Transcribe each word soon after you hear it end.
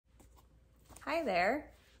Hi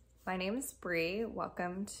there, my name is Bree.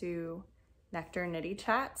 Welcome to Nectar Knitty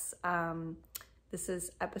Chats. This is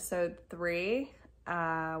episode 3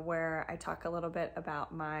 where I talk a little bit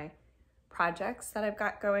about my projects that I've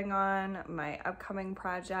got going on, my upcoming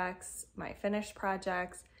projects, my finished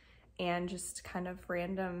projects, and just kind of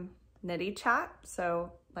random knitty chat.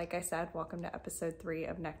 So like I said, welcome to episode 3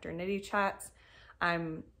 of Nectar Knitty Chats.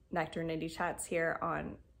 I'm Nectar Knitty Chats here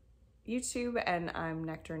on YouTube, and I'm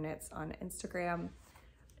Nectar Knits on Instagram.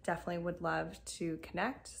 Definitely would love to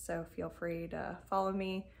connect, so feel free to follow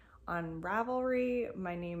me on Ravelry.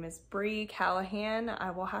 My name is Bree Callahan. I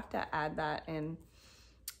will have to add that in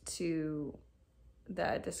to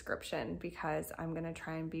the description because I'm gonna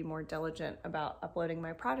try and be more diligent about uploading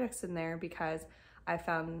my projects in there, because I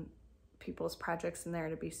found people's projects in there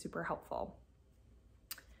to be super helpful.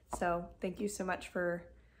 So thank you so much for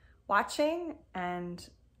watching, and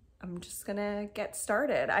I'm just gonna get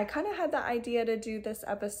started. I kind of had the idea to do this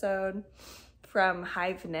episode from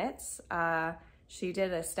Hive Knits. She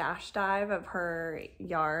did a stash dive of her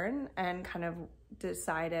yarn and kind of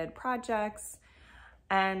decided projects.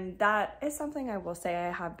 And that is something I will say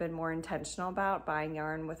I have been more intentional about, buying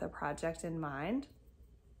yarn with a project in mind.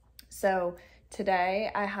 So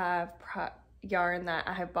today I have yarn that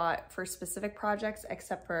I have bought for specific projects,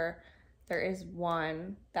 except for there is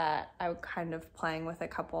one that I'm kind of playing with a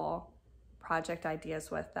couple project ideas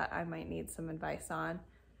with that I might need some advice on.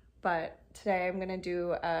 But today I'm gonna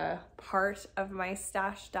do a part of my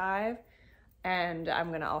stash dive, and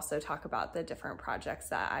I'm gonna also talk about the different projects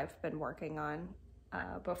that I've been working on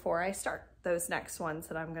before I start those next ones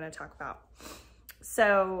that I'm gonna talk about.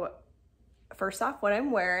 So first off, what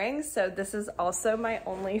I'm wearing. So this is also my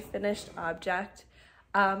only finished object.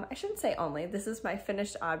 I shouldn't say only, this is my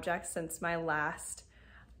finished object since my last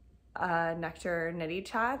Nectar Knitty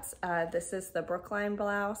Chats. This is the Brookline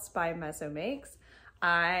Blouse by Mezzo Makes.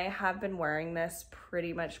 I have been wearing this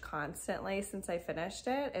pretty much constantly since I finished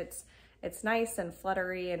it. It's nice and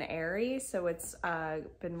fluttery and airy, so it's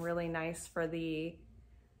been really nice for the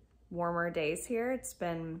warmer days here. It's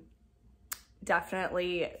been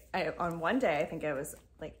definitely, on one day I think it was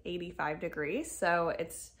like 85 degrees, so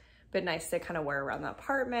it's been nice to kind of wear around the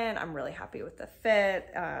apartment. I'm really happy with the fit.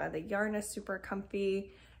 The yarn is super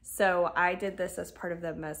comfy. So I did this as part of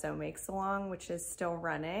the Mezzo Makes along, which is still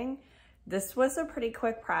running. This was a pretty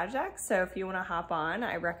quick project, so if you want to hop on,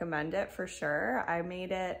 I recommend it for sure. I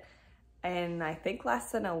made it in, I think,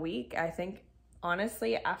 less than a week. I think,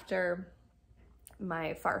 honestly, after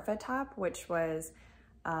my Farfa top, which was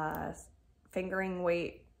fingering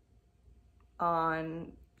weight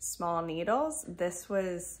on small needles, this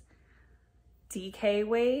was DK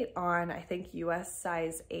weight on, I think, US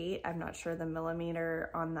size 8. I'm not sure the millimeter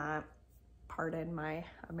on that, pardon my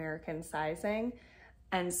American sizing.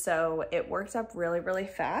 And so it worked up really, really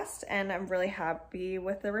fast, and I'm really happy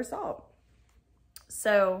with the result.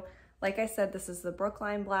 So like I said, this is the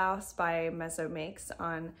Brookline Blouse by Mezzo Makes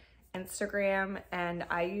on Instagram, and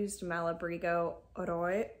I used Malabrigo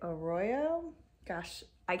Arroyo. Gosh,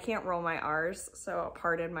 I can't roll my R's, so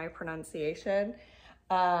pardon my pronunciation.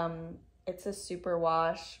 It's a super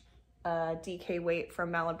wash DK weight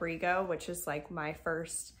from Malabrigo, which is like my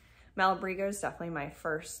first, Malabrigo is definitely my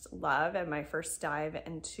first love and my first dive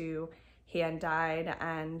into hand-dyed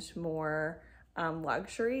and more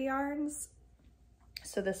luxury yarns.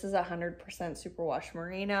 So this is 100% superwash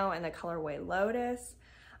merino in the colorway Lotus.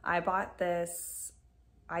 I bought this,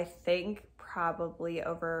 I think, probably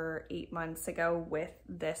over 8 months ago with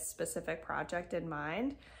this specific project in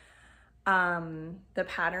mind. The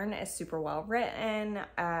pattern is super well written.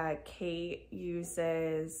 Kate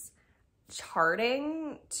uses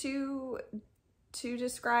charting to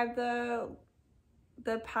describe the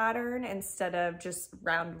pattern instead of just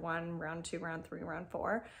round 1, round 2, round 3, round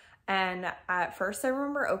 4. And at first I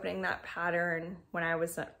remember opening that pattern when I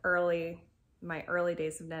was my early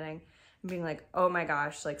days of knitting and being like, oh my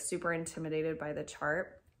gosh, like super intimidated by the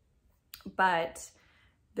chart. But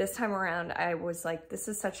this time around, I was like, this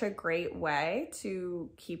is such a great way to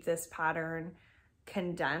keep this pattern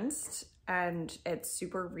condensed, and it's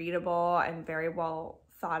super readable and very well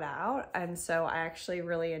thought out. And so I actually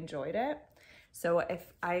really enjoyed it. So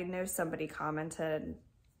if I know somebody commented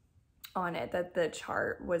on it that the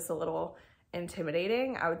chart was a little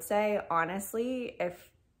intimidating, I would say, honestly, if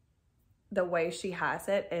the way she has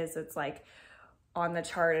it is, it's like on the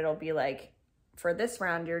chart, it'll be like, for this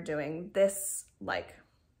round, you're doing this like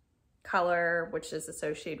color, which is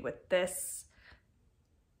associated with this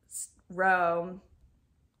row.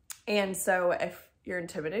 And so if you're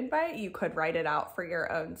intimidated by it, you could write it out for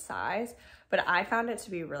your own size, but I found it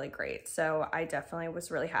to be really great. So I definitely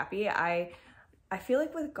was really happy. I I feel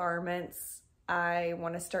like with garments, I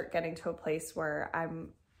want to start getting to a place where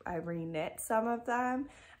I re-knit some of them.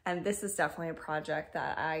 And this is definitely a project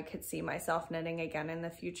that I could see myself knitting again in the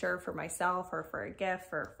future for myself or for a gift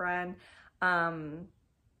for a friend.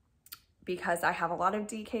 Because I have a lot of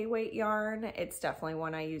DK weight yarn. It's definitely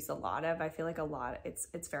one I use a lot of. I feel like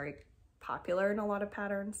it's very popular in a lot of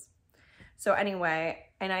patterns. So anyway,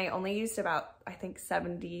 and I only used about, I think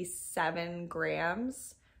 77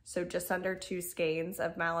 grams. So just under 2 skeins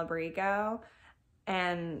of Malabrigo.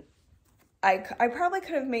 And I probably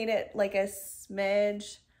could have made it like a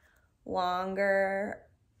smidge longer,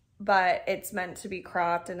 but it's meant to be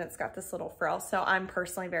cropped and it's got this little frill. So I'm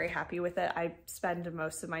personally very happy with it. I spend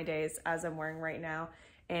most of my days, as I'm wearing right now,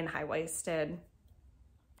 in high-waisted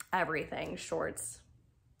everything, shorts,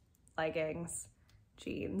 leggings,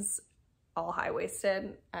 jeans, all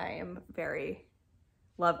high-waisted. I am very,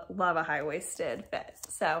 love a high-waisted fit.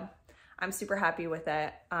 So I'm super happy with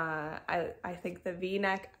it. I think the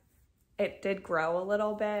V-neck, it did grow a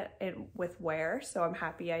little bit with wear, so I'm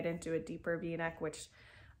happy I didn't do a deeper V-neck, which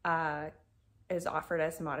is offered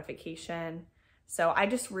as a modification. So I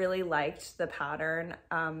just really liked the pattern.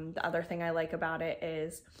 The other thing I like about it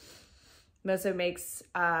is Mezzo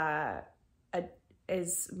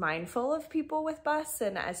is mindful of people with busts,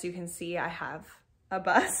 and as you can see, I have a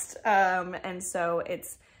bust, and so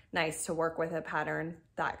it's nice to work with a pattern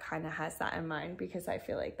that kind of has that in mind, because I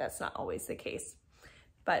feel like that's not always the case.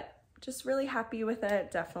 But just really happy with it.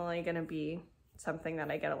 Definitely gonna be something that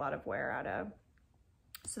I get a lot of wear out of.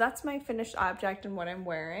 So that's my finished object and what I'm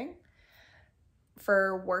wearing.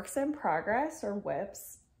 For works in progress or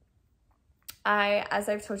whips, as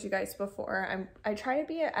I've told you guys before, I try to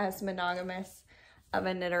be as monogamous of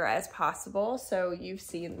a knitter as possible. So you've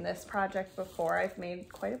seen this project before. I've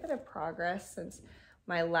made quite a bit of progress since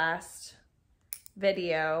my last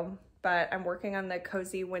video, but I'm working on the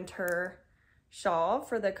Cozy Winter shawl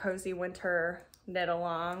for the Cozy Winter knit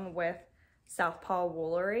along with Southpaw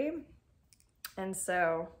Woolery. And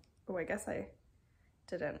so, oh, I guess I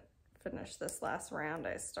didn't finish this last round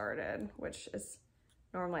I started, which is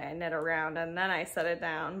normally I knit a round and then I set it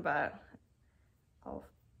down, but I'll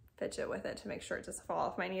fidget with it to make sure it doesn't fall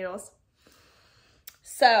off my needles.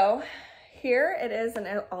 So here it is in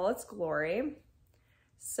all its glory.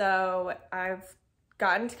 So I've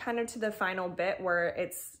gotten kind of to the final bit where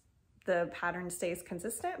the pattern stays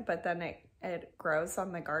consistent, but then it grows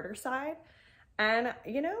on the garter side. And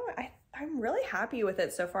you know, I'm really happy with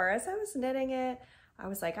it so far. As I was knitting it, I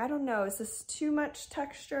was like, I don't know, is this too much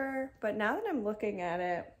texture? But now that I'm looking at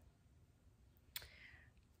it,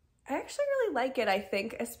 I actually really like it. I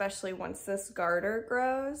think especially once this garter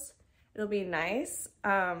grows, it'll be nice.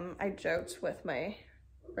 I joked with my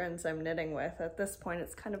friends I'm knitting with, at this point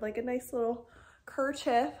it's kind of like a nice little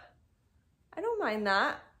kerchief. I don't mind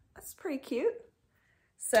that. That's pretty cute.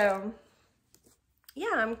 So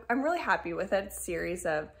yeah, I'm really happy with it. It's a series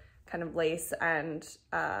of kind of lace and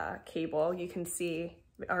cable. You can see,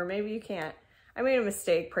 or maybe you can't. I made a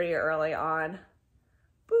mistake pretty early on.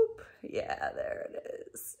 Boop. Yeah, there it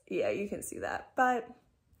is. Yeah, you can see that. But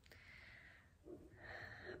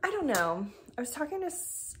I don't know. I was talking to,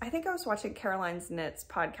 I think I was watching Caroline's Knits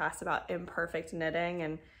podcast about imperfect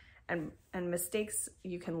knitting and mistakes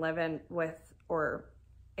you can live in with, or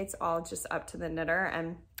it's all just up to the knitter.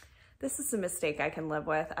 And this is a mistake I can live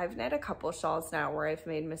with. I've knit a couple shawls now where I've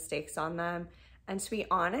made mistakes on them. And to be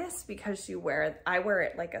honest, because I wear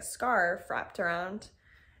it like a scarf wrapped around,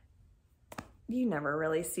 you never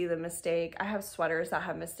really see the mistake. I have sweaters that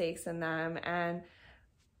have mistakes in them and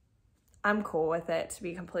I'm cool with it, to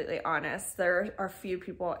be completely honest. There are a few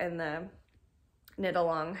people in the knit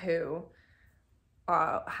along who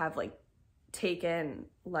have like taken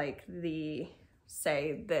like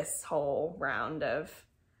say this whole round of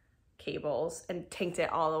cables and tanked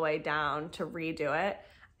it all the way down to redo it.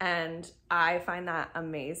 And I find that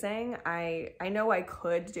amazing. I know I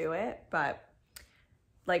could do it, but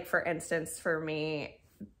like for instance, for me,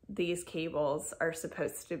 these cables are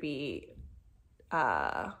supposed to be,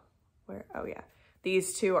 oh yeah,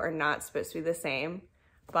 these two are not supposed to be the same,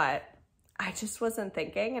 but I just wasn't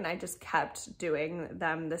thinking and I just kept doing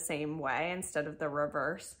them the same way instead of the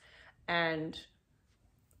reverse. And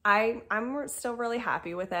I'm still really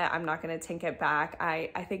happy with it. I'm not gonna tink it back.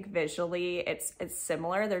 I think visually it's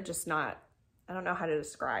similar. They're just not, I don't know how to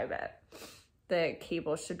describe it. The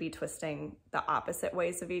cables should be twisting the opposite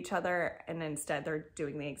ways of each other and instead they're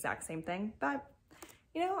doing the exact same thing. But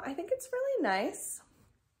you know, I think it's really nice.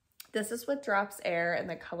 This is with Drops Air in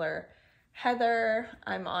the color Heather.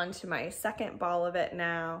 I'm on to my second ball of it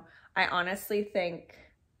now. I honestly think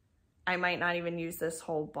I might not even use this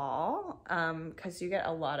whole ball because you get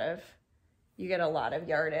a lot of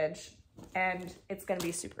yardage, and it's going to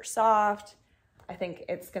be super soft. I think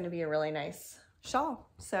it's going to be a really nice shawl.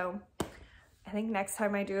 So I think next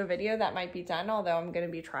time I do a video that might be done, although I'm going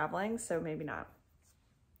to be traveling, so maybe not.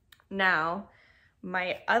 Now,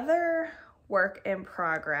 my other work in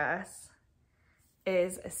progress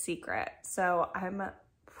is a secret. So I'm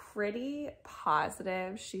pretty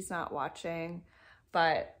positive she's not watching,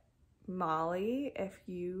 but Molly, if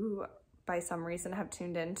you by some reason have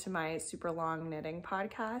tuned into my super long knitting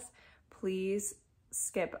podcast, please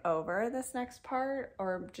skip over this next part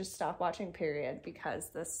or just stop watching, period, because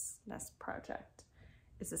this next project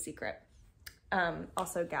is a secret.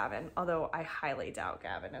 Also Gavin, although I highly doubt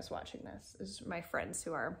Gavin is watching this. This is my friends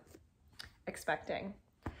who are expecting.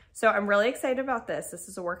 So I'm really excited about this. This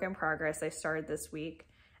is a work in progress I started this week,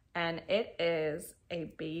 and it is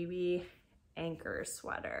a baby Anker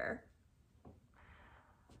sweater.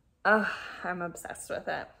 Oh, I'm obsessed with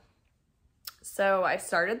it. So I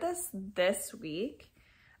started this week.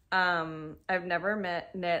 I've never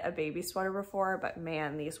knit a baby sweater before, but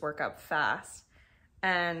man, these work up fast.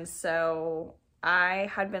 And so I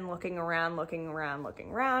had been looking around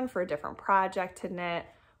for a different project to knit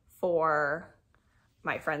for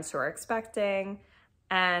my friends who are expecting,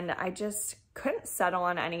 and I just couldn't settle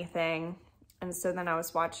on anything. And so then I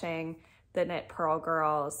was watching the Knit Pearl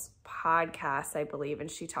Girls podcast, I believe, and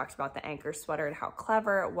she talked about the Anker sweater and how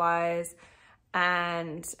clever it was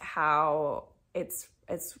and how it's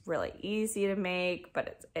really easy to make,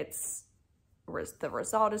 but the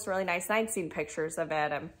result is really nice. And I'd seen pictures of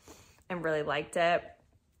it and really liked it.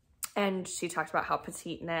 And she talked about how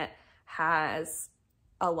Petite Knit has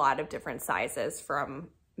a lot of different sizes, from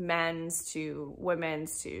men's to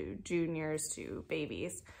women's to juniors to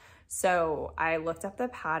babies. So I looked up the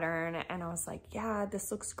pattern and I was like, yeah,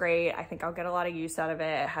 this looks great. I think I'll get a lot of use out of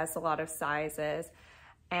it. It has a lot of sizes.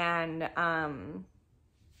 And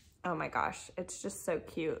oh my gosh, it's just so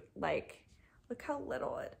cute. Like, look how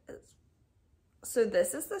little it is. So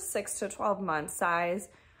this is the 6 to 12 month size.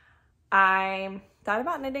 I thought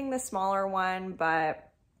about knitting the smaller one, but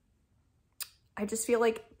I just feel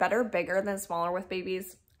like better bigger than smaller with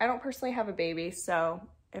babies. I don't personally have a baby, so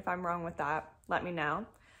if I'm wrong with that, let me know.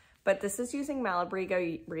 But this is using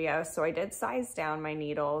Malabrigo Rios, so I did size down my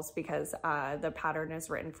needles because the pattern is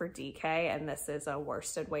written for DK, and this is a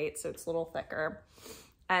worsted weight, so it's a little thicker.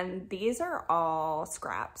 And these are all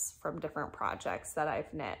scraps from different projects that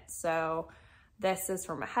I've knit. So this is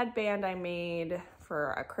from a headband I made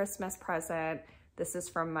for a Christmas present. This is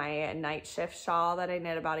from my night shift shawl that I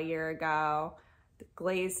knit about a year ago.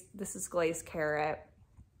 This is glazed carrot.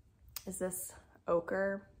 Is this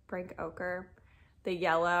ochre, Brink ochre? The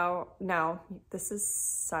yellow, no, this is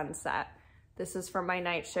sunset. This is from my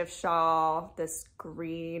night shift shawl. This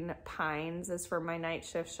green pines is from my night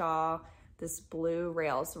shift shawl. This blue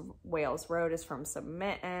Wales Road is from some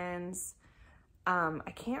mittens.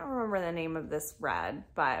 I can't remember the name of this red,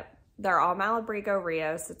 but they're all Malabrigo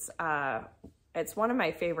Rios. It's one of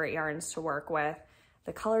my favorite yarns to work with.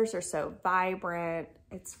 The colors are so vibrant.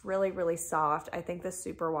 It's really, really soft. I think the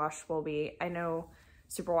superwash will be, I know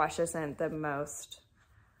superwash isn't the most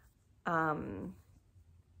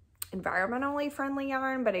environmentally friendly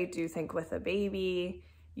yarn, but I do think with a baby,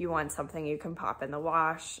 you want something you can pop in the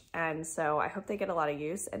wash. And so I hope they get a lot of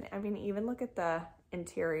use. And I mean, even look at the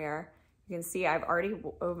interior. You can see I've already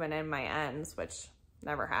woven in my ends, which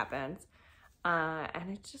never happens.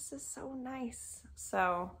 And it just is so nice.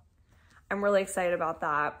 So I'm really excited about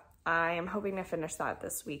that. I am hoping to finish that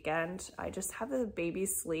this weekend. I just have the baby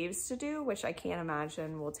sleeves to do, which I can't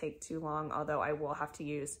imagine will take too long, although I will have to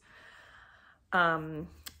use, I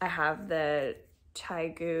have the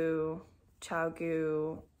Chaogu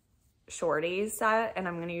shorties set, and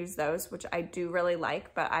I'm going to use those, which I do really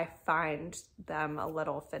like, but I find them a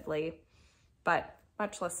little fiddly, but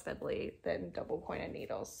much less fiddly than double pointed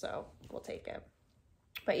needles, so we'll take it.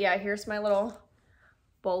 But yeah, here's my little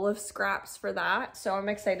bowl of scraps for that. So I'm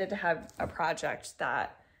excited to have a project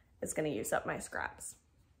that is going to use up my scraps.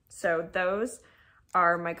 So those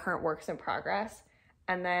are my current works in progress.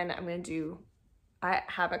 And then I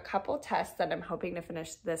have a couple tests that I'm hoping to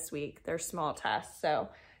finish this week. They're small tests, so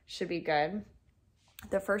should be good.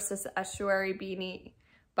 The first is the Estuary beanie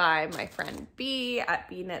by my friend B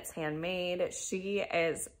at BKnits Handmade. She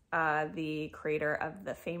is the creator of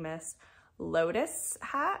the famous Lotus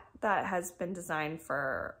hat that has been designed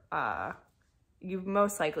for, you've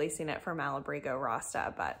most likely seen it for Malabrigo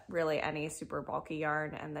Rasta, but really any super bulky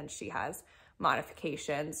yarn. And then she has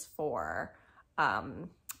modifications for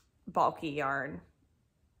bulky yarn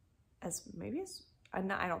as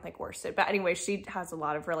I don't think worsted, but anyway, she has a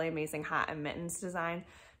lot of really amazing hat and mittens design.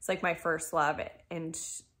 It's like my first love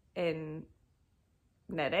in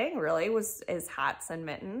knitting really is hats and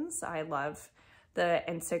mittens. I love the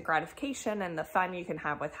instant gratification and the fun you can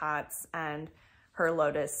have with hats, and her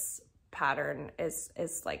Lotus pattern is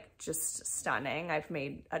like just stunning. I've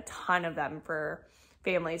made a ton of them for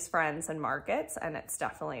families, friends, and markets, and it's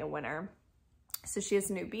definitely a winner. So she has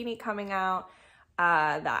a new beanie coming out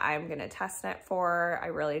that I'm gonna test knit for. I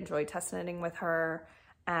really enjoy test knitting with her,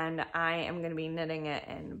 and I am gonna be knitting it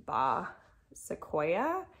in Baah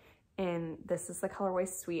Sequoia, and this is the colorway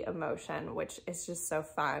Sweet Emotion, which is just so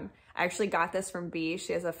fun. I actually got this from Bee.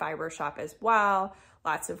 She has a fiber shop as well.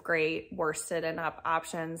 Lots of great worsted and up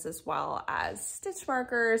options, as well as stitch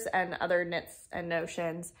markers and other knits and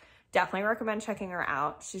notions. Definitely recommend checking her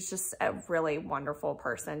out. She's just a really wonderful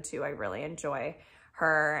person too. I really enjoy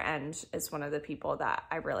her, and is one of the people that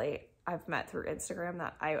I've met through Instagram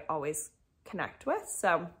that I always connect with.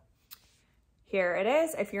 So here it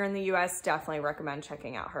is. If you're in the US, definitely recommend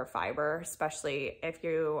checking out her fiber, especially if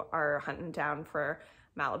you are hunting down for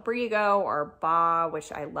Malabrigo or Baah,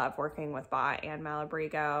 which I love working with Baah and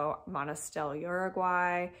Malabrigo. Monostil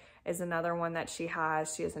Uruguay is another one that she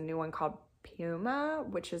has. She has a new one called Puma,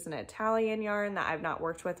 which is an Italian yarn that I've not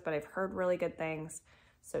worked with, but I've heard really good things.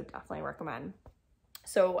 So definitely recommend.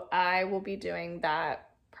 So I will be doing that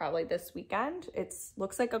probably this weekend. It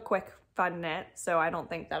looks like a quick, fun knit, so I don't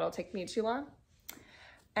think that'll take me too long.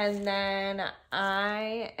 And then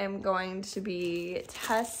I am going to be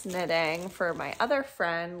test knitting for my other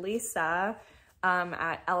friend, Lisa,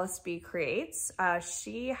 at LSB Creates.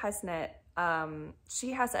 She has knit,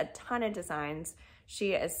 she has a ton of designs.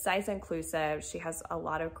 She is size inclusive. She has a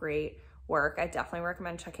lot of great work. I definitely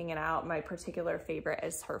recommend checking it out. My particular favorite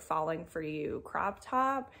is her Falling For You crop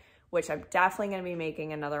top, which I'm definitely going to be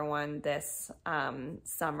making another one this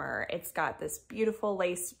summer. It's got this beautiful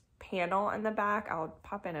lace panel in the back. I'll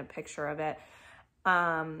pop in a picture of it.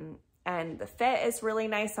 And the fit is really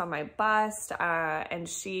nice on my bust. And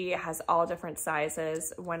she has all different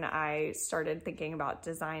sizes. When I started thinking about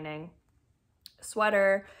designing a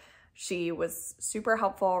sweater, she was super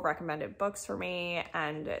helpful, recommended books for me,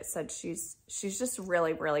 and said she's just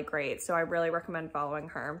really, really great. So I really recommend following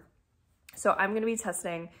her. So I'm going to be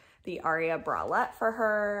testing the Aria bralette for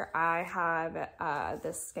her. I have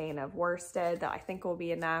this skein of worsted that I think will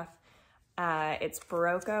be enough. It's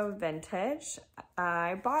Berroco vintage.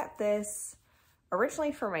 I bought this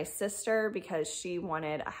originally for my sister because she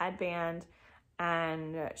wanted a headband,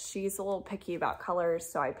 and she's a little picky about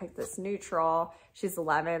colors, so I picked this neutral. She's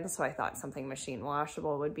 11, so I thought something machine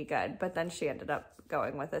washable would be good, but then she ended up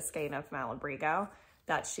going with a skein of Malabrigo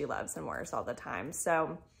that she loves and wears all the time.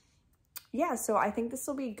 So yeah, so I think this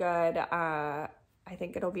will be good. I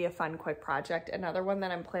think it'll be a fun, quick project. Another one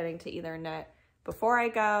that I'm planning to either knit before I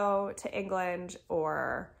go to England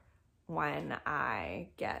or when I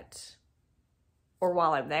get, or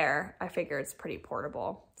while I'm there. I figure it's pretty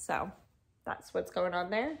portable. So that's what's going on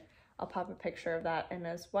there. I'll pop a picture of that in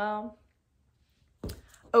as well.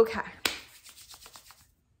 Okay.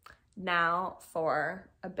 Now for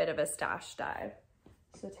a bit of a stash dive.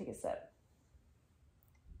 So take a sip.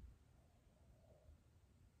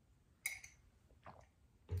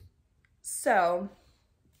 So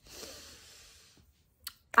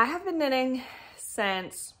I have been knitting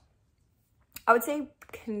since, I would say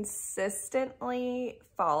consistently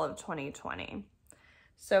fall of 2020.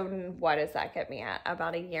 So what does that get me at?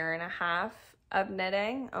 About 1.5 years of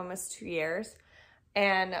knitting, almost 2 years.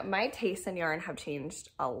 And my tastes in yarn have changed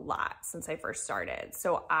a lot since I first started.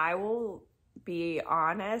 So I will be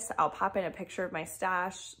honest, I'll pop in a picture of my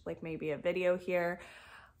stash, like maybe a video here.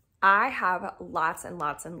 I have lots and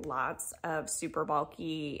lots and lots of super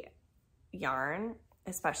bulky yarn,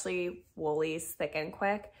 especially woolies, thick and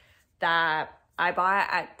quick, that I bought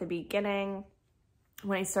at the beginning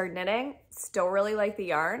when I started knitting. Still really like the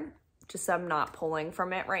yarn, just I'm not pulling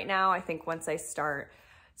from it right now. I think once I start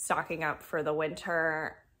stocking up for the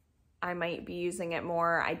winter, I might be using it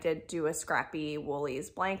more. I did do a scrappy woolies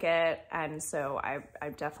blanket, and so I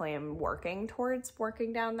definitely am working towards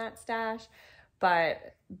working down that stash, but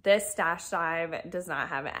this stash dive does not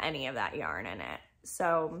have any of that yarn in it.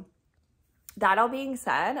 So that all being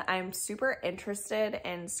said, I'm super interested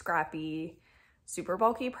in scrappy, super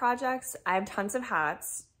bulky projects. I have tons of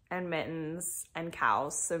hats and mittens and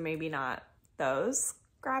cows, so maybe not those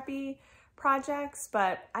scrappy projects,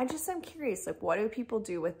 but I just am curious, like, what do people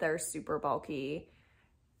do with their super bulky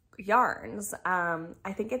yarns?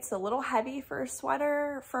 I think it's a little heavy for a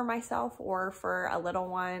sweater for myself or for a little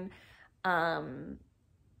one.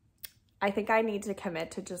 I think I need to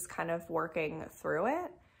commit to just kind of working through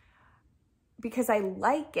it because I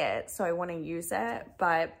like it, so I want to use it.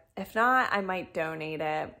 But if not, I might donate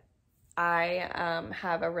it. I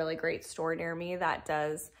have a really great store near me that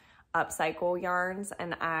does upcycle yarns,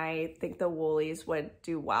 and I think the Woolies would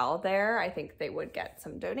do well there. I think they would get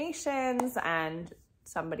some donations and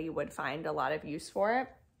somebody would find a lot of use for it.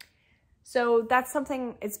 So that's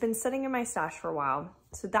something, it's been sitting in my stash for a while.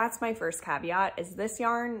 So that's my first caveat, is this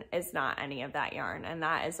yarn is not any of that yarn, and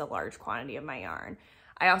that is a large quantity of my yarn.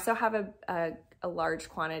 I also have a large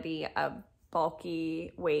quantity of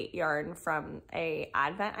bulky weight yarn from a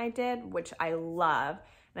advent I did, which I love,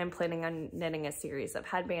 and I'm planning on knitting a series of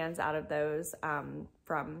headbands out of those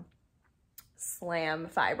from Slam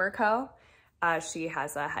Fiber Co. She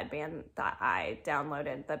has a headband that I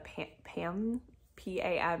downloaded, the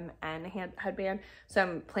P-A-M-N headband. So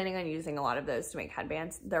I'm planning on using a lot of those to make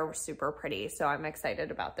headbands. They're super pretty, so I'm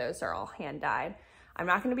excited about those. They're all hand dyed. I'm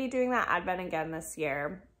not going to be doing that advent again this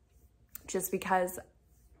year, just because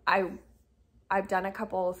I've done a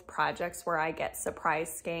couple of projects where I get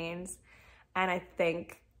surprise skeins, and I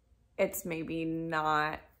think it's maybe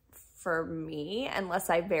not for me unless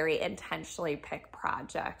I very intentionally pick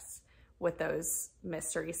projects with those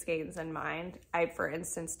mystery skeins in mind. I, for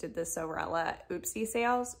instance, did the Sewrella oopsie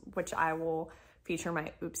sales, which I will feature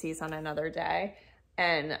my oopsies on another day.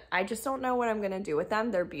 And I just don't know what I'm gonna do with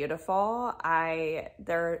them. They're beautiful.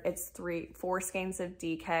 It's 4 skeins of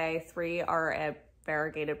DK, 3 are a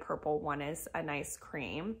variegated purple, 1 is a nice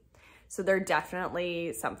cream. So they're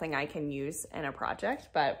definitely something I can use in a project,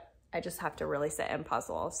 but I just have to really sit and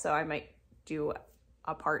puzzle. So I might do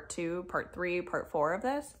a part 2, part 3, part 4 of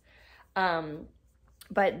this.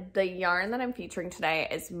 But the yarn that I'm featuring today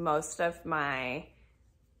is most of my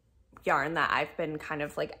yarn that I've been kind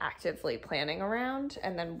of like actively planning around,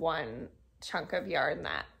 and then 1 chunk of yarn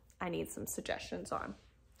that I need some suggestions on.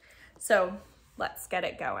 So let's get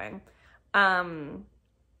it going.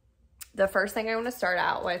 The first thing I want to start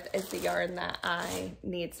out with is the yarn that I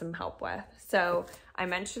need some help with. So I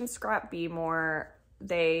mentioned Scrap Be More.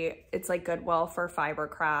 It's like Goodwill for fiber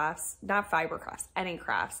crafts, not fiber crafts, any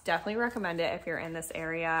crafts. Definitely recommend it if you're in this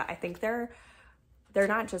area. I think they're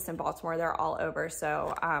not just in Baltimore, they're all over.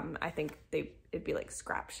 So I think it'd be like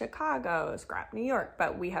Scrap Chicago, Scrap New York,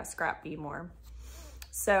 but we have Scrap Be More.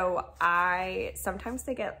 So sometimes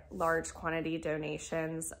they get large quantity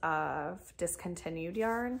donations of discontinued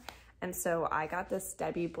yarn. And so I got this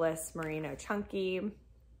Debbie Bliss Merino Chunky.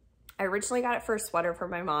 I originally got it for a sweater for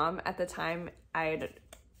my mom. At the time, I'd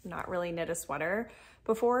not really knit a sweater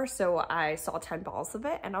before, so I saw 10 balls of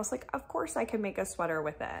it, and I was like, of course I can make a sweater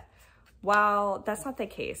with it. Well, that's not the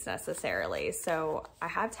case necessarily. So I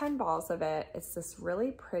have 10 balls of it. It's this really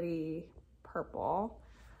pretty purple,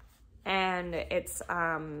 and it's,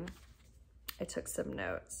 I took some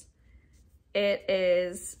notes. It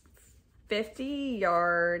is 50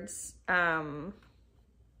 yards, oh,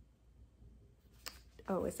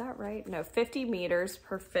 is that right? No, 50 meters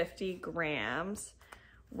per 50 grams,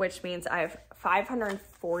 which means I have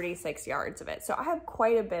 546 yards of it. So I have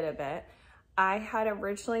quite a bit of it. I had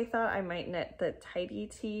originally thought I might knit the Tidy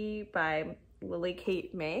Tee by Lily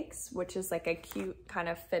Kate Makes, which is like a cute kind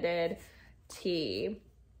of fitted tee.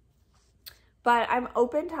 But I'm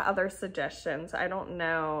open to other suggestions. I don't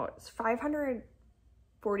know. It's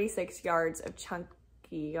 546 yards of chunky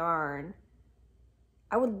yarn.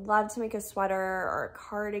 I would love to make a sweater or a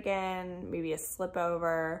cardigan, maybe a slip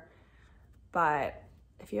over, but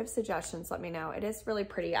if you have suggestions, let me know. It is really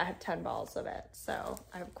pretty. I have 10 balls of it, so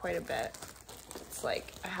I have quite a bit. It's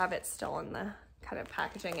like, I have it still in the kind of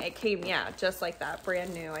packaging. It came, yeah, just like that,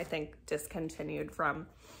 brand new, I think discontinued from,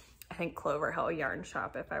 I think Clover Hill Yarn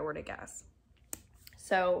Shop, if I were to guess.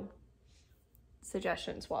 So,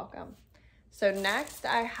 suggestions welcome. So next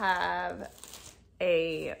I have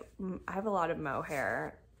a lot of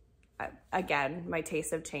mohair. Again, my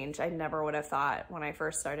tastes have changed. I never would have thought when I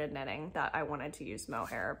first started knitting that I wanted to use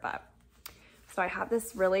mohair, but so I have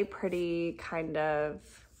this really pretty kind of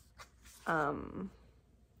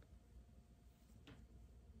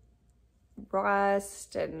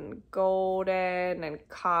rust and golden and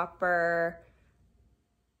copper,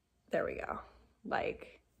 there we go,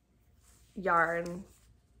 like yarn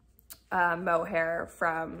mohair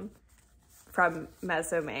from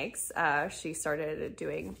Mezzo Makes. She started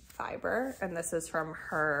doing fiber, and this is from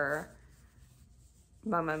her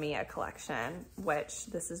Mamma Mia collection, which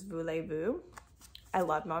this is Voulez-Vous. I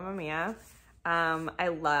love Mamma Mia. I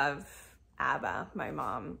love ABBA. My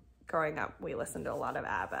mom, growing up, we listened to a lot of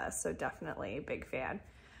ABBA, so definitely a big fan.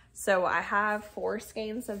 So I have 4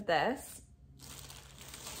 skeins of this.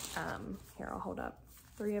 Here, I'll hold up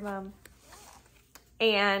 3 of them.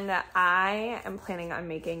 And I am planning on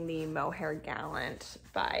making the Mohair Gallant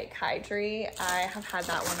by Caidree. I have had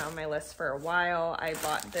that one on my list for a while. I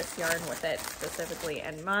bought this yarn with it specifically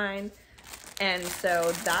in mind. And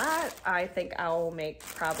so that I think I will make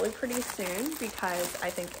probably pretty soon, because I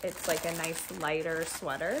think it's like a nice lighter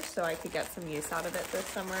sweater, so I could get some use out of it this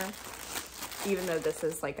summer, even though this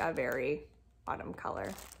is like a very autumn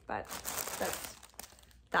color. But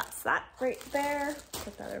that's that right there.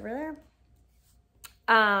 Put that over there.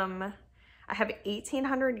 I have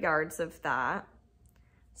 1,800 yards of that,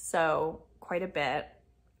 so quite a bit.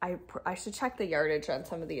 I should check the yardage on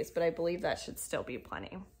some of these, but I believe that should still be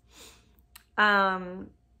plenty.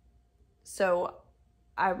 So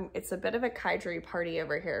it's a bit of a Caidree party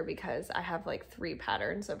over here, because I have like 3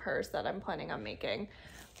 patterns of hers that I'm planning on making,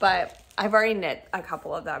 but I've already knit a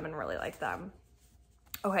couple of them and really like them.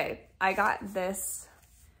 Okay, I got this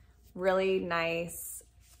really nice,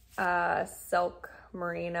 silk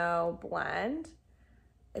merino blend.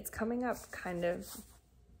 It's coming up kind of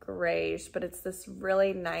grayish, but it's this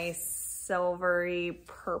really nice silvery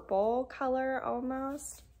purple color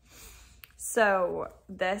almost. So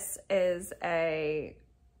this is a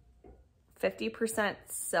 50%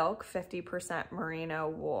 silk, 50% merino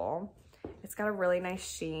wool. It's got a really nice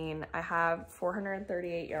sheen. I have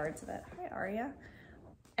 438 yards of it. Hi, Aria.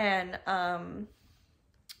 And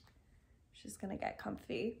she's gonna get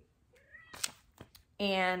comfy.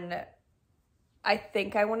 And I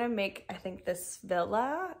think I want to make, I think this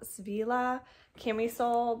Svila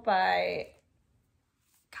camisole by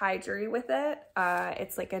Caidree with it.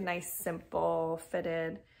 It's like a nice simple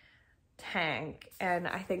fitted tank, and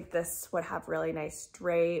I think this would have really nice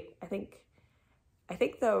drape. I think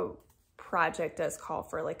the project does call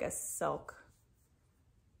for like a silk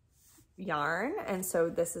yarn, and so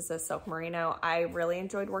this is a silk merino. I really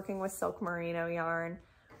enjoyed working with silk merino yarn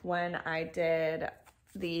when I did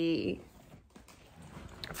the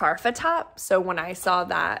Farfa top. So when I saw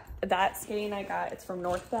that skein I got, it's from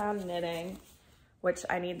Northbound Knitting, which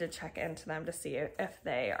I need to check into them to see if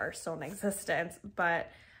they are still in existence,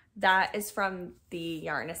 but that is from the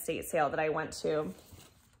yarn estate sale that I went to,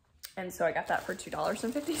 and so I got that for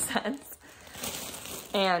 $2.50,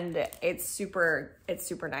 and it's super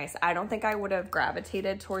nice. I don't think I would have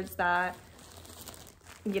gravitated towards that,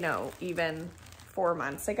 you know, even 4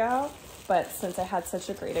 months ago, but since I had such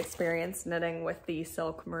a great experience knitting with the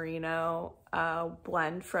silk merino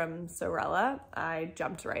blend from Sewrella, I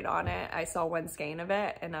jumped right on it. I saw one skein of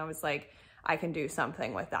it and I was like, I can do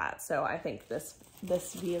something with that. So I think this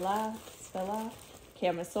Svila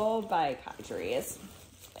camisole by Caidree is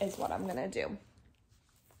what I'm gonna do.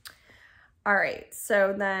 All right,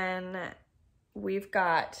 so then we've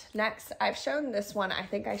got next, I've shown this one, I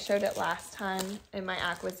think I showed it last time in my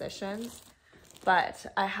acquisitions, but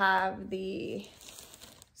I have the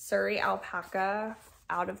Suri alpaca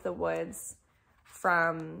out of the woods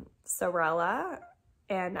from Sewrella,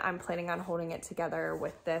 and I'm planning on holding it together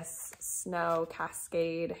with this Snow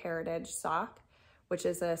Cascade Heritage sock, which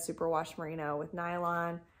is a superwash merino with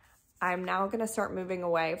nylon. I'm now gonna start moving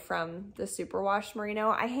away from the superwash merino.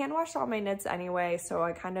 I hand wash all my knits anyway, so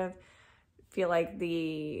I kind of feel like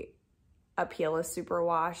the appeal of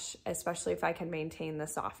superwash, especially if I can maintain the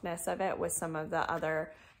softness of it with some of the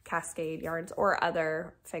other Cascade yarns or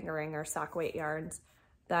other fingering or sock weight yarns,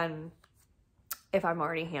 then if I'm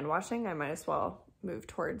already hand washing, I might as well move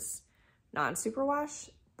towards non-superwash.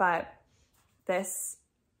 But this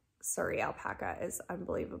Suri alpaca is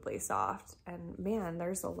unbelievably soft, and man,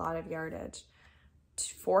 there's a lot of yardage.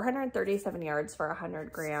 437 yards for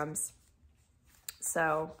 100 grams.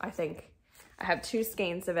 So I think I have 2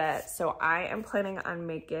 skeins of it. So I am planning on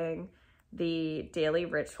making the Daily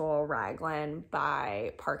Ritual Raglan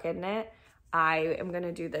by Park and Knit. I am going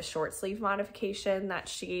to do the short sleeve modification that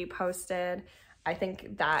she posted. I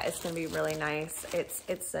think that is going to be really nice.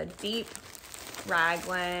 It's a deep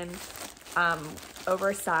raglan,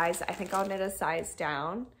 oversized. I think I'll knit a size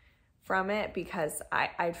down from it because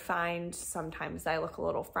I find sometimes I look a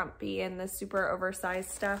little frumpy in the super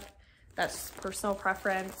oversized stuff. That's personal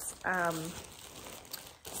preference.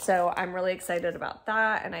 So I'm really excited about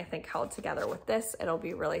that, and I think held together with this, it'll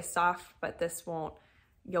be really soft, but this won't,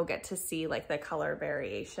 you'll get to see like the color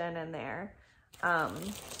variation in there.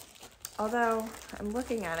 Although I'm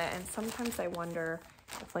looking at it and sometimes I wonder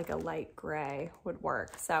if like a light gray would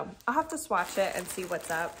work. So I'll have to swatch it and see what's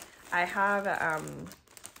up. I have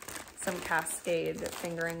some Cascade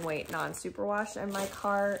fingering weight non-superwash in my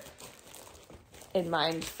cart in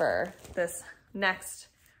mind for this next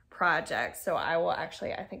project. So I will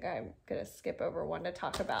actually, I think I'm gonna skip over one to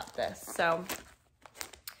talk about this. So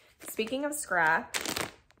speaking of scrap,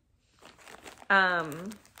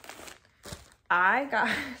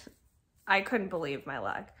 I couldn't believe my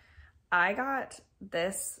luck. I got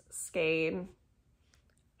this skein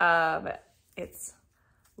of, it's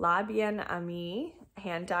La Bien Amie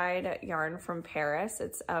hand-dyed yarn from Paris.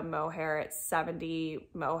 It's a mohair. It's 70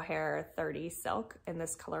 mohair, 30 silk in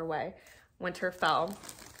this colorway, Winterfell.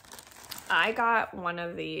 I got one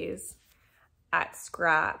of these at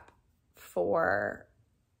Scrap for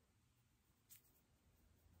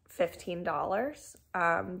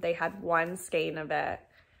 $15. They had one skein of it,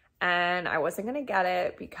 and I wasn't gonna get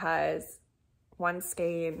it because one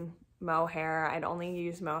skein mohair, I'd only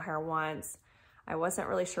used mohair once. I wasn't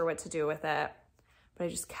really sure what to do with it, but I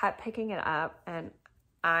just kept picking it up, and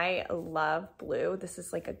I love blue. This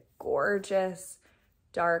is like a gorgeous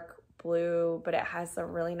dark blue, but it has a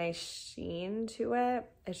really nice sheen to it.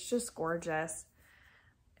 It's just gorgeous.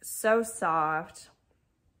 So soft.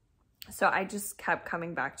 So I just kept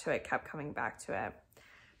coming back to it,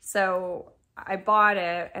 So I bought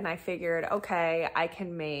it, and I figured, okay, I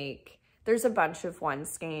can make, there's a bunch of one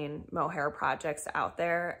skein mohair projects out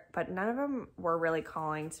there, but none of them were really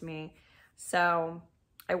calling to me. So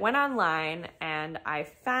I went online and I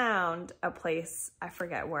found a place, I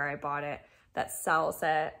forget where I bought it, that sells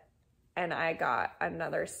it. And I got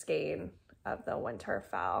another skein of the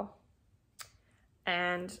Winterfell.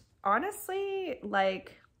 And honestly,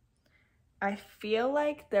 like, I feel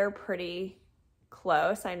like they're pretty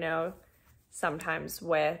close. I know sometimes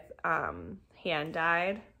with hand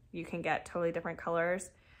dyed, you can get totally different colors.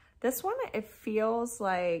 This one, it feels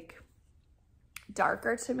like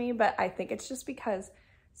darker to me, but I think it's just because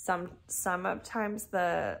sometimes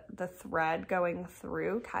the thread going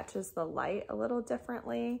through catches the light a little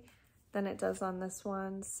differently than it does on this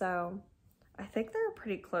one. So I think they're a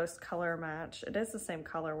pretty close color match. It is the same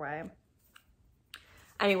colorway.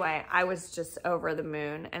 Anyway, I was just over the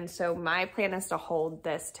moon. And so my plan is to hold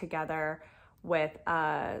this together with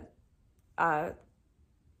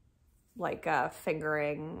like a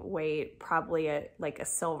fingering weight, probably like a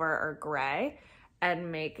silver or gray,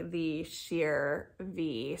 and make the sheer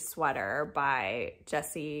V sweater by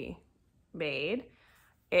Jessie Made.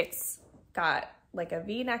 It's got like a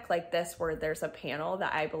V-neck like this where there's a panel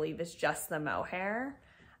that I believe is just the mohair.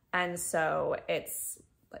 And so it's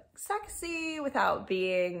like sexy without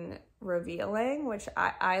being revealing, which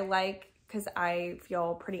I like because I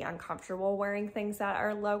feel pretty uncomfortable wearing things that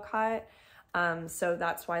are low cut. So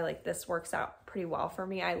that's why like this works out pretty well for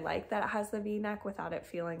me. I like that it has the V-neck without it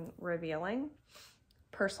feeling revealing.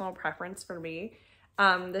 Personal preference for me.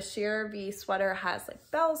 The sheer V sweater has like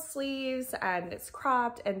bell sleeves and it's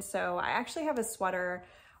cropped, and so I actually have a sweater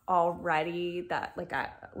already that like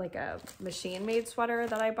a machine made sweater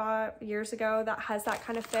that I bought years ago that has that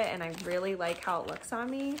kind of fit, and I really like how it looks on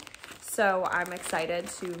me. So I'm excited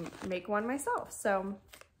to make one myself. So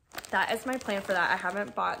that is my plan for that. I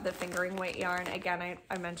haven't bought the fingering weight yarn. Again,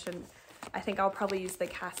 I mentioned, I think I'll probably use the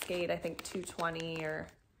Cascade, I think 220 or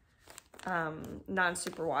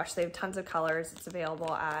non-superwash. They have tons of colors. It's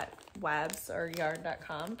available at webs or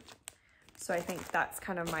yarn.com. So I think that's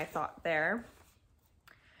kind of my thought there.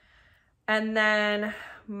 And then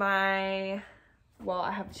well,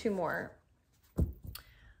 I have two more.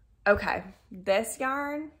 Okay, this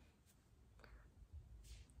yarn,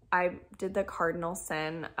 I did the cardinal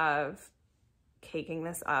sin of caking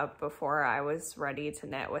this up before I was ready to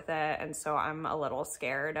knit with it. And so I'm a little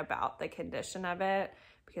scared about the condition of it,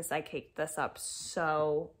 because I caked this up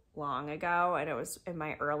so long ago and it was in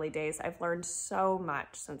my early days. I've learned so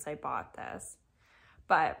much since I bought this.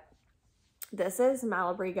 But this is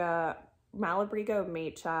Malabrigo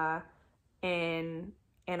Mecha in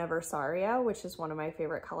Anniversario, which is one of my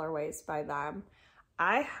favorite colorways by them.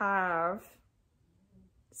 I have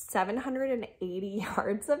 780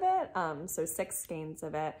 yards of it, so 6 skeins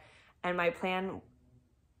of it. And my plan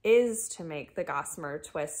is to make the Gossamer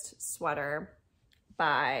Twist sweater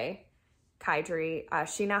by Caidree.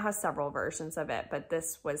 She now has several versions of it, but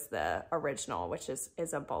this was the original, which is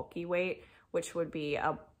a bulky weight, which would be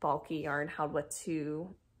a bulky yarn held with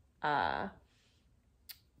two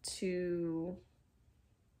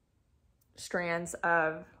strands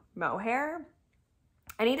of mohair.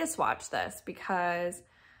 I need to swatch this because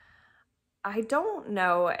I don't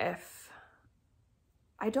know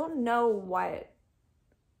what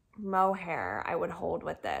mohair I would hold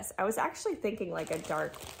with this. I was actually thinking like a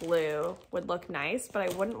dark blue would look nice, but I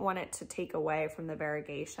wouldn't want it to take away from the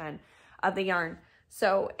variegation of the yarn.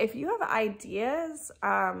 So if you have ideas,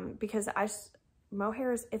 because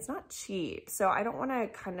mohair it's not cheap, so I don't want to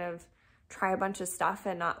kind of try a bunch of stuff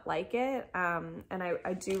and not like it. And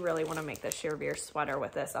I do really want to make the sheer veer sweater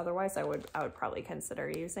with this. Otherwise I would probably consider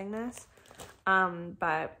using this.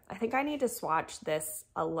 But I think I need to swatch this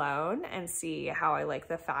alone and see how I like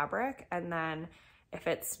the fabric. And then if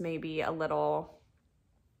it's maybe a little,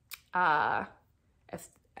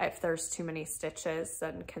 if there's too many stitches,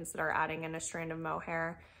 then consider adding in a strand of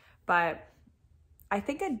mohair. But I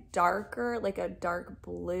think a darker, like a dark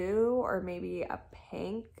blue or maybe a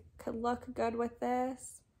pink could look good with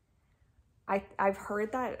this. I've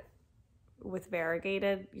heard that with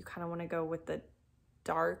variegated, you kind of want to go with the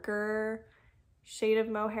darker shade of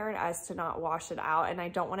mohair as to not wash it out. And I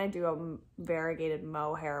don't want to do a variegated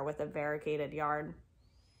mohair with a variegated yarn.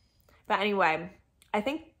 But anyway, I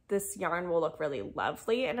think this yarn will look really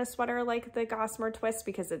lovely in a sweater like the Gossamer Twist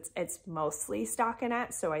because it's mostly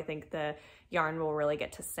stockinette. So I think the yarn will really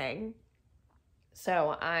get to sing.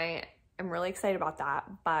 So I am really excited about that.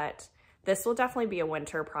 But this will definitely be a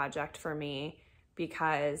winter project for me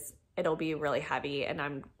because it'll be really heavy,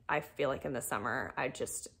 and I feel like in the summer I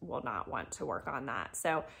just will not want to work on that.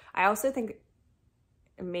 So I also think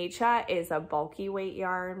Mecha is a bulky weight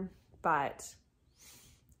yarn, but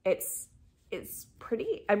it's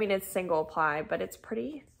pretty, I mean, it's single ply, but it's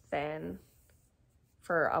pretty thin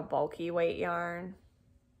for a bulky weight yarn.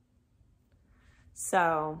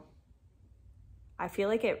 So I feel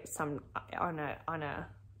like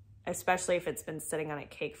especially if it's been sitting on a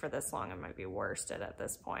cake for this long, it might be worsted at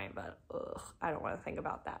this point, but ugh, I don't want to think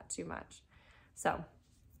about that too much. So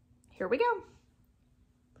here we go.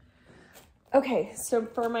 Okay, so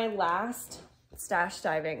for my last stash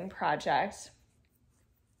diving project,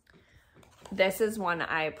 this is one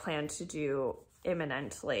I plan to do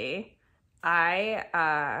imminently.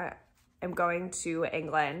 I am going to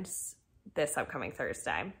England this upcoming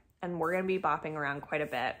Thursday, and we're going to be bopping around quite a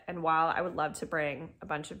bit. And while I would love to bring a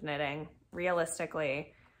bunch of knitting,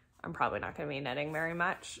 realistically, I'm probably not going to be knitting very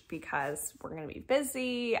much because we're going to be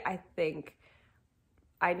busy. I think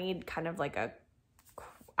I need kind of like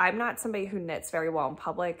I'm not somebody who knits very well in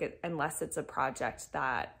public unless it's a project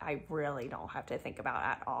that I really don't have to think about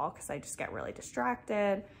at all, because I just get really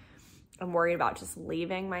distracted. I'm worried about just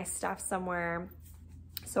leaving my stuff somewhere.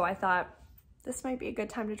 So I thought this might be a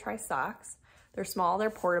good time to try socks. They're small, they're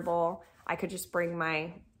portable. I could just bring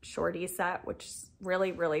my shorty set, which is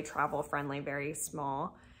really, really travel friendly, very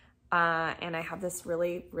small. And I have this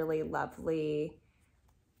really, really lovely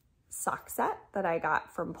sock set that I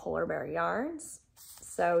got from Polar Bear Yarns.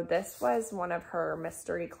 So this was one of her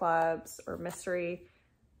mystery clubs or mystery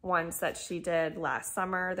ones that she did last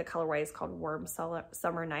summer. The colorway is called Warm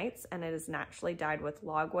Summer Nights, and it is naturally dyed with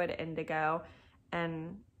logwood, indigo,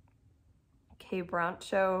 and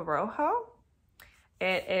Quebrancho Rojo.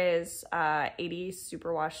 It is 80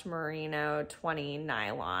 superwash merino, 20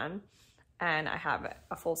 nylon, and I have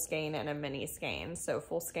a full skein and a mini skein. So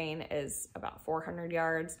full skein is about 400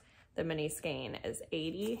 yards. The mini skein is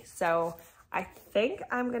 80. So I think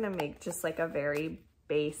I'm gonna make just like a very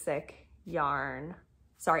basic yarn,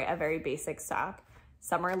 sorry, a very basic sock.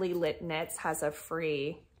 Summerly Lit Knits has a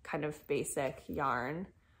free kind of basic yarn,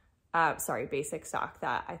 basic sock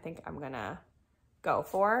that I think I'm gonna go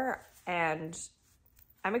for, and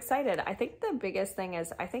I'm excited. I think the biggest thing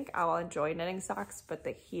is I think I'll enjoy knitting socks, but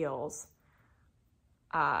the heels.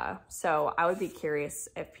 So I would be curious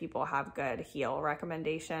if people have good heel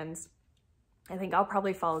recommendations. I think I'll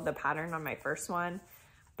probably follow the pattern on my first one,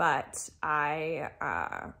 but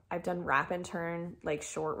I've done wrap and turn, like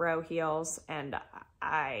short row heels, and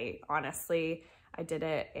I honestly did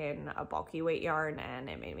it in a bulky weight yarn and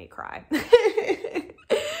it made me cry.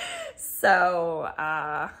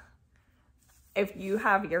 So if you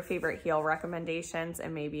have your favorite heel recommendations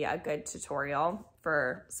and maybe a good tutorial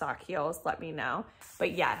for sock heels, let me know.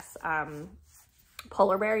 But yes,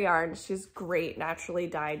 Polar Bear Yarn, she's great naturally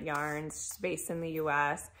dyed yarns. She's based in the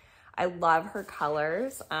US. I love her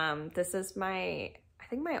colors. This is I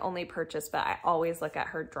think my only purchase, but I always look at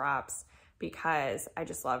her drops because I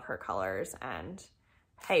just love her colors. And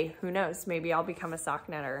hey, who knows, maybe I'll become a sock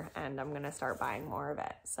knitter and I'm gonna start buying more of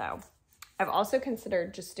it. So I've also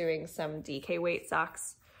considered just doing some DK weight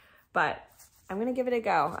socks, but I'm gonna give it a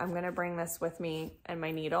go. I'm gonna bring this with me and my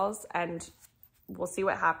needles, and we'll see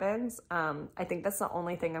what happens. I think that's the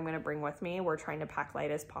only thing I'm gonna bring with me. We're trying to pack light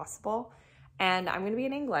as possible, and I'm gonna be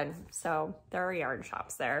in England, so there are yarn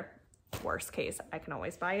shops there. Worst case, I can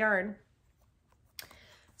always buy yarn.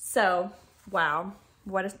 So, wow,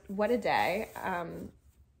 what a day.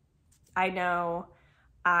 I know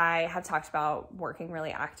I have talked about working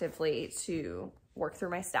really actively to work through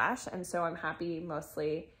my stash, and so I'm happy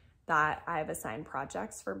mostly that I've assigned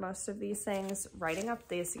projects for most of these things. Writing up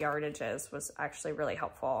these yardages was actually really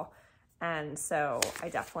helpful, and so I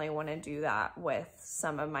definitely want to do that with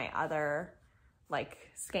some of my other like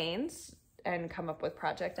skeins and come up with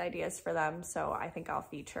project ideas for them. So I think I'll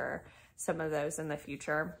feature some of those in the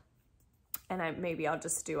future. And maybe I'll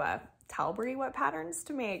just do a tell Bree what patterns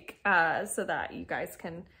to make so that you guys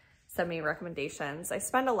can send me recommendations. I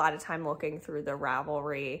spend a lot of time looking through the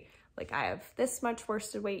Ravelry. Like, I have this much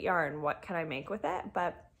worsted weight yarn, what can I make with it?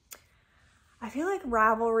 But I feel like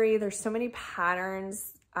Ravelry, there's so many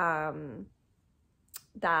patterns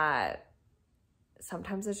that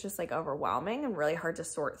sometimes it's just like overwhelming and really hard to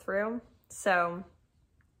sort through. So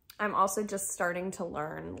I'm also just starting to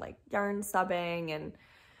learn like yarn subbing, and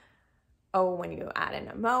when you add in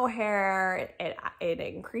a mohair, it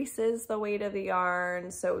increases the weight of the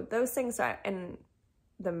yarn. So those things are, and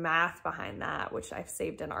the math behind that, which I've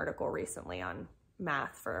saved an article recently on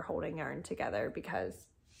math for holding yarn together, because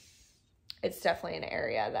it's definitely an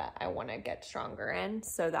area that I want to get stronger in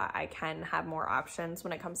so that I can have more options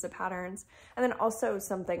when it comes to patterns. And then also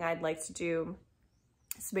something I'd like to do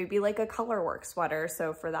is maybe like a color work sweater.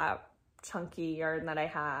 So for that chunky yarn that I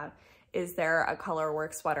have, is there a color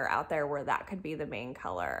work sweater out there where that could be the main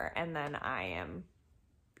color? And then I am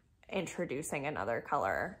introducing another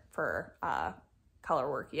color for color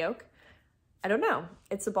work yoke. I don't know.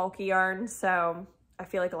 It's a bulky yarn, so I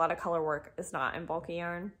feel like a lot of color work is not in bulky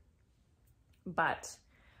yarn. But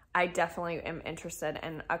I definitely am interested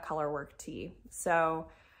in a color work tee. So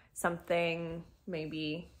something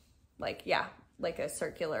maybe like, yeah, like a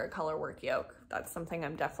circular color work yoke. That's something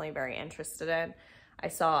I'm definitely very interested in. I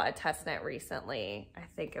saw a test knit recently. I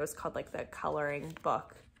think it was called like the coloring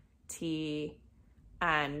book tee,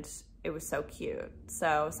 and it was so cute.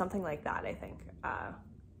 So something like that, I think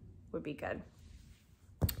would be good.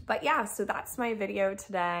 But yeah, so that's my video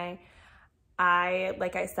today.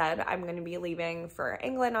 Like I said, I'm going to be leaving for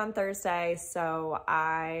England on Thursday, so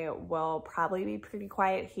I will probably be pretty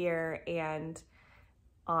quiet here and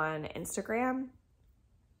on Instagram.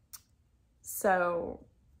 So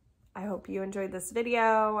I hope you enjoyed this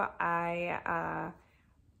video. I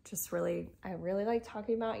really like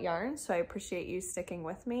talking about yarn, so I appreciate you sticking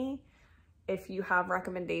with me. If you have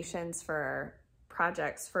recommendations for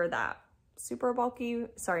projects for that super bulky,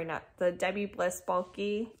 sorry, not the Debbie Bliss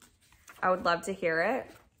bulky, I would love to hear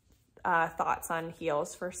it. Thoughts on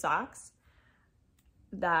heels for socks,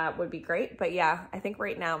 that would be great. But yeah, I think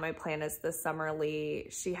right now my plan is the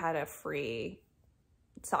Summerly, she had a free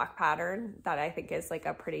sock pattern that I think is like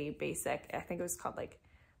a pretty basic, I think it was called like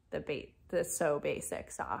the So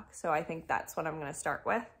Basic sock. So I think that's what I'm gonna start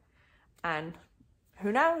with. And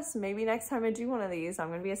who knows, maybe next time I do one of these, I'm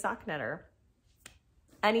gonna be a sock knitter.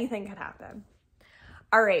 Anything could happen.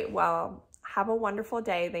 All right, well, have a wonderful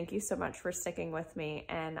day. Thank you so much for sticking with me,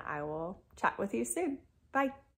 and I will chat with you soon. Bye.